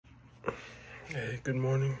Hey, good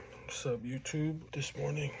morning. What's up, YouTube? This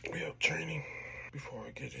morning, we up training. Before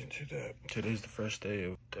I get into that, today's the first day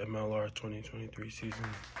of the MLR 2023 season.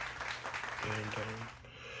 And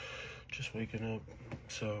just waking up.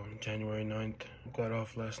 So, January 9th. Got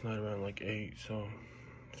off last night around like 8. So,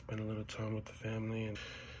 spent a little time with the family and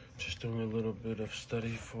just doing a little bit of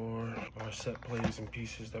study for our set plays and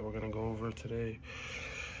pieces that we're going to go over today.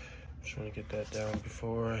 Just trying to get that down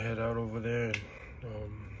before I head out over there.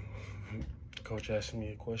 And, Coach asking me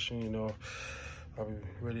a question, you know, I'll be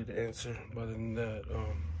ready to answer. But other than that,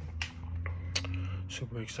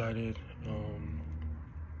 super excited.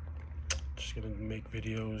 Just gonna make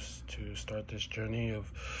videos to start this journey of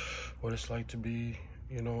what it's like to be,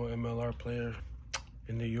 you know, an MLR player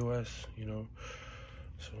in the US, you know.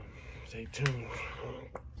 So stay tuned.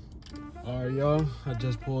 All right, y'all. I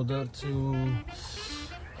just pulled up to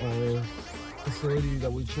our facility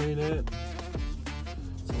that we train at.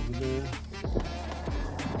 It's over there.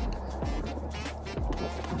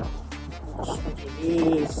 It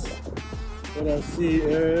is what I see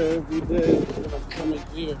every day when I'm coming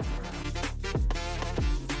here.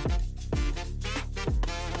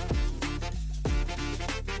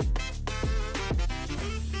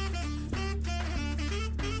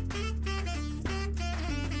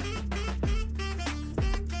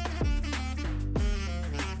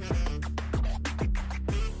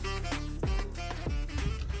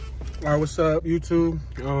 All right, what's up, YouTube?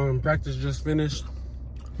 Practice just finished.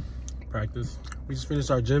 We just finished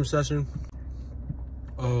our gym session.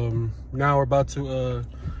 Now we're about to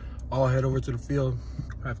all head over to the field.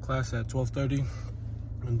 I have class at 12:30,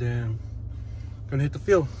 and then gonna hit the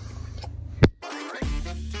field.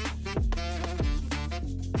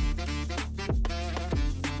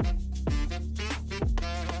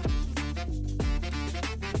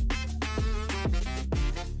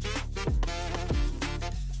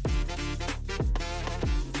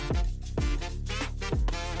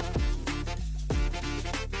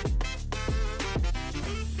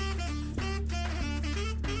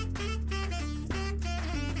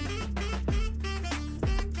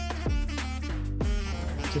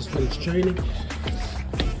 Just finished training.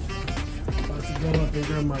 About to go up and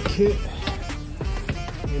grab my kit.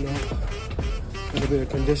 You know, a little bit of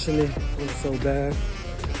conditioning. It was so bad.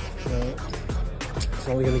 It's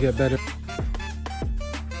only gonna get better.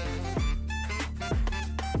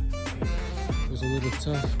 It was a little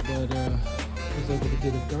tough, but I was able to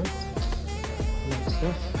get it done. Good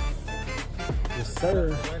stuff. Yes,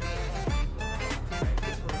 sir.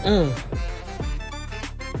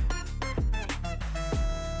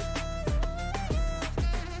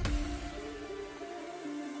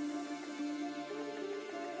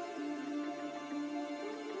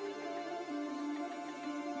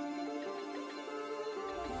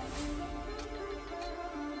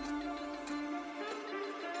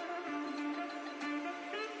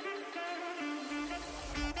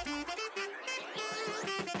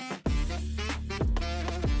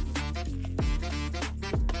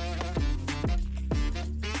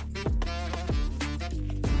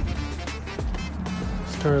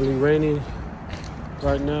 It's currently raining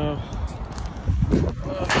right now.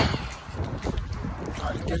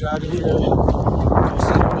 Try to get out of here. Go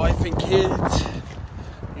see the wife and kids.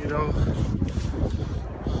 You know,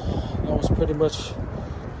 that was pretty much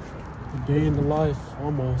a day in the life,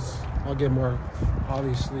 almost. I'll get more,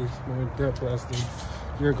 obviously, more in depth as the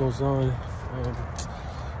year goes on.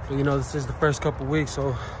 But you know, this is the first couple weeks,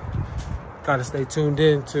 so gotta stay tuned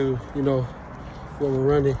in to, you know, what we're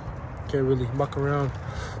running. Can't really muck around.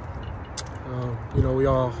 You know, we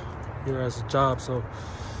all here as a job, so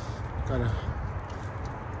gotta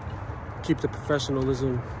keep the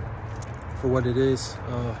professionalism for what it is.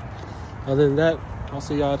 Other than that, I'll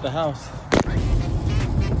see y'all at the house.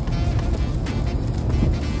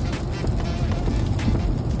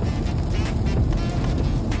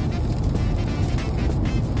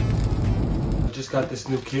 I just got this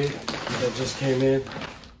new kit that just came in.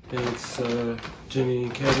 It's Jenny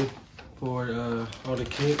and Kevin for all the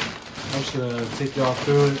kit. I'm just gonna take y'all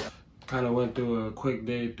through it. Kind of went through a quick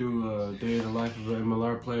day through a day in the life of an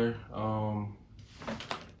MLR player.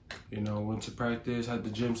 You know, went to practice, had the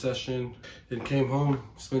gym session, then came home,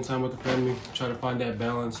 spent time with the family, try to find that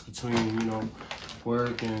balance between, you know,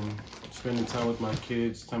 work and spending time with my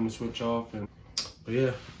kids, time to switch off. But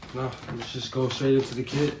yeah, no, let's just go straight into the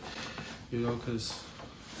kit, you know, because,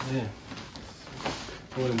 man,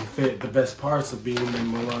 one of the best parts of being in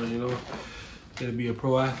MLR, you know, get to be a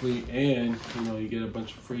pro athlete and, you know, you get a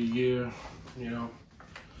bunch of free gear, you know.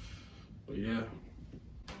 But yeah,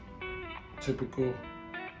 typical,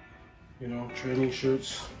 you know, training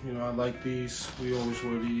shirts. You know, I like these. We always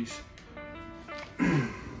wear these. I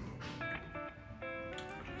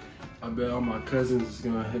bet all my cousins is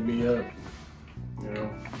gonna hit me up, you know.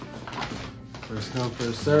 First come,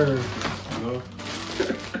 first serve, you know.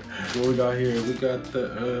 What we got here? We got the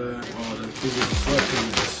biggest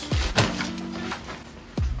sweatpants.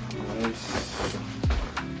 Nice.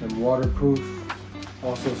 And waterproof.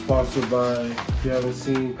 Also sponsored by, if you haven't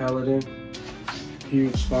seen, Paladin.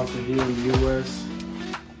 Huge sponsor here in the US,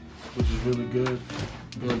 which is really good.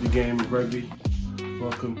 Love the game of rugby.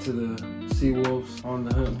 Welcome to the Seawolves on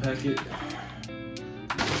the Hunt packet.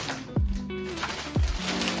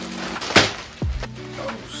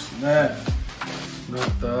 Oh snap.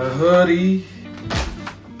 Not the hoodie.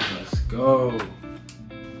 Let's go.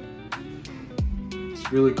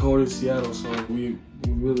 It's really cold in Seattle, so we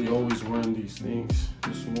really always wearing these things.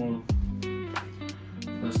 This one.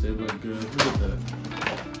 Plus they look good. Look at that.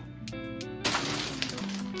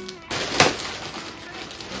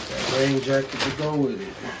 Rain jacket to go with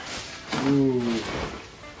it. Ooh.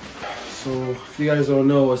 So if you guys don't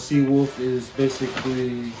know, a sea wolf is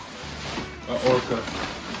basically an orca,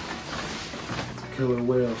 killer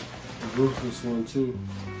whale, a ruthless one too,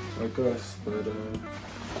 like us. But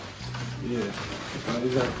yeah,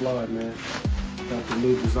 these are fly, man. Got the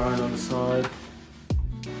new design on the side.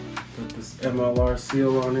 Got this MLR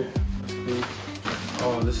seal on it. That's cool.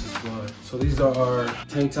 Oh, this is fly. So these are our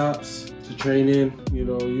tank tops to train in, you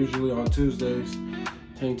know, usually on Tuesdays.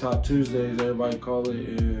 Tank top Tuesdays, everybody call it.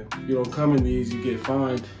 And if you don't come in these, you get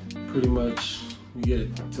fined. Pretty much, you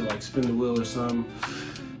get to like spin the wheel or something.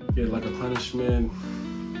 Get like a punishment,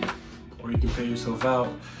 or you can pay yourself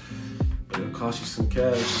out, but it'll cost you some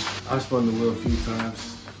cash. I spun the wheel a few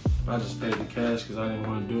times. I just paid the cash because I didn't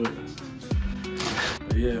want to do it.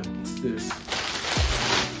 But yeah, it's this.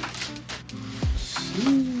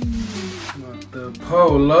 Not the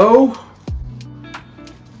polo.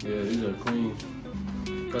 Yeah, these are clean.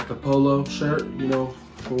 Got the polo shirt, you know,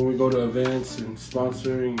 when we go to events and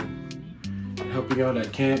sponsoring and helping out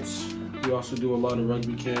at camps. We also do a lot of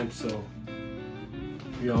rugby camps, so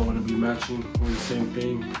we all want to be matching. We're the same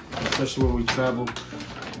thing, especially when we travel.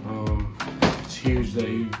 It's huge that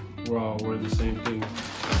we're all wearing the same thing.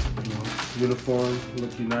 You know, uniform,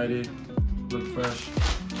 look united, look fresh,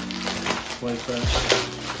 play fresh.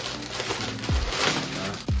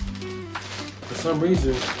 For some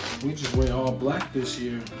reason, we just went all black this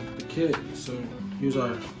year, the kit. So here's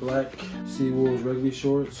our black Seawolves rugby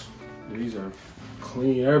shorts. These are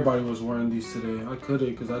clean. Everybody was wearing these today. I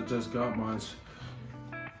couldn't because I just got mine.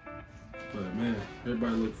 But man,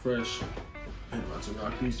 everybody look fresh. I'm about to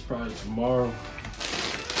rock these probably tomorrow.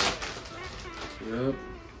 Yep.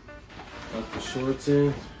 Got the shorts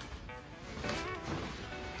in.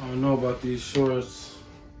 I don't know about these shorts.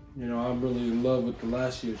 You know, I'm really in love with the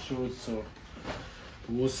last year's shorts, so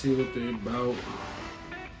we'll see what they're about.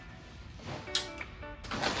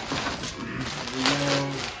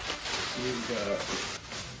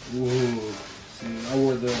 Ooh, see, I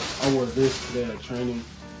wore this today at training.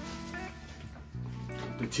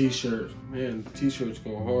 The t-shirt, man, the t-shirts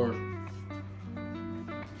go hard. I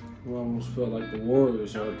almost felt like the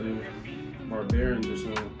Warriors out there, Barbarians or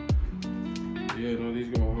something. Yeah, no, these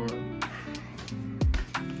go hard.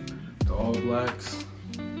 The all blacks,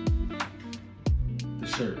 the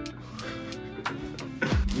shirt.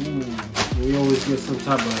 Ooh, we always get some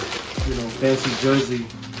type of, you know, fancy jersey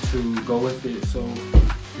to go with it, so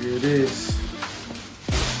here it is.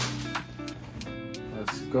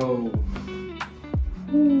 Let's go.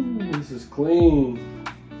 Ooh, this is clean.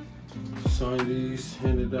 Sign these,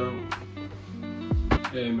 hand it out.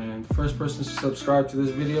 Hey man, the first person to subscribe to this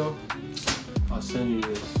video, I'll send you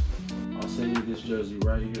this. I'll send you this jersey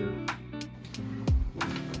right here.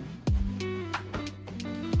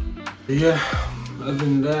 But yeah, other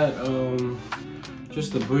than that,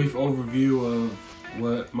 just a brief overview of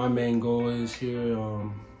what my main goal is here.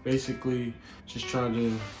 Basically, just trying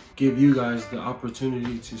to give you guys the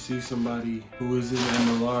opportunity to see somebody who is in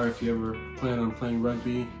MLR if you ever plan on playing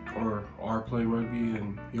rugby or are playing rugby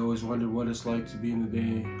and you always wonder what it's like to be in the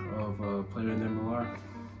day of playing in MLR.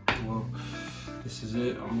 Well, this is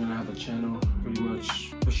it. I'm gonna have a channel pretty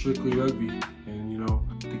much for strictly rugby, and you know,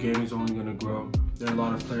 the game is only gonna grow. There are a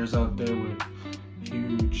lot of players out there with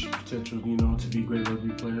huge potential, you know, to be great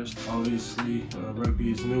rugby players. Obviously,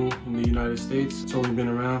 rugby is new in the United States. It's only been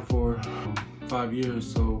around for 5 years,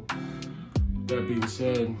 so that being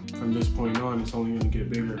said, from this point on, it's only going to get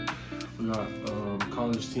bigger. We got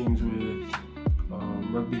college teams with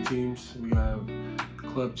rugby teams. We have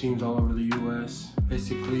club teams all over the U.S.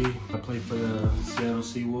 Basically, I play for the Seattle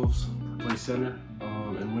Seawolves. I play center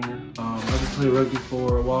and winger. I've been playing rugby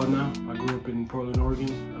for a while now. I grew up in Portland,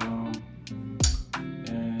 Oregon.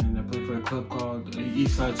 club called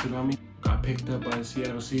Eastside Tsunami. Got picked up by the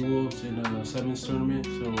Seattle Seawolves in a sevens tournament,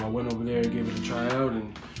 so I went over there and gave it a tryout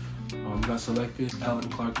and got selected. Alan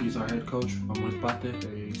Clark, he's our head coach with Bate.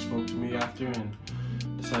 He spoke to me after and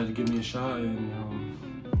decided to give me a shot, and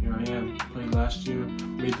here I am. Played last year,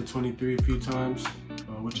 made the 23 a few times,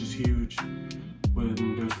 which is huge when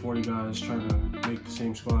there's 40 guys trying to make the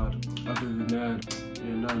same squad. Other than that,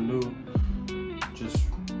 yeah, nothing new. Just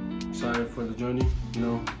excited for the journey. You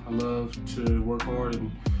know, I love to work hard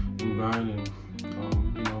and grind and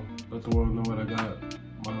you know, let the world know what I got.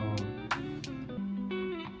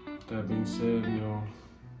 That being said, you know,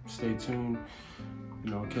 stay tuned. You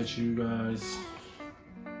know, I'll catch you guys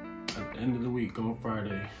at the end of the week on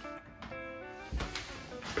Friday.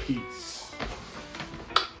 Peace.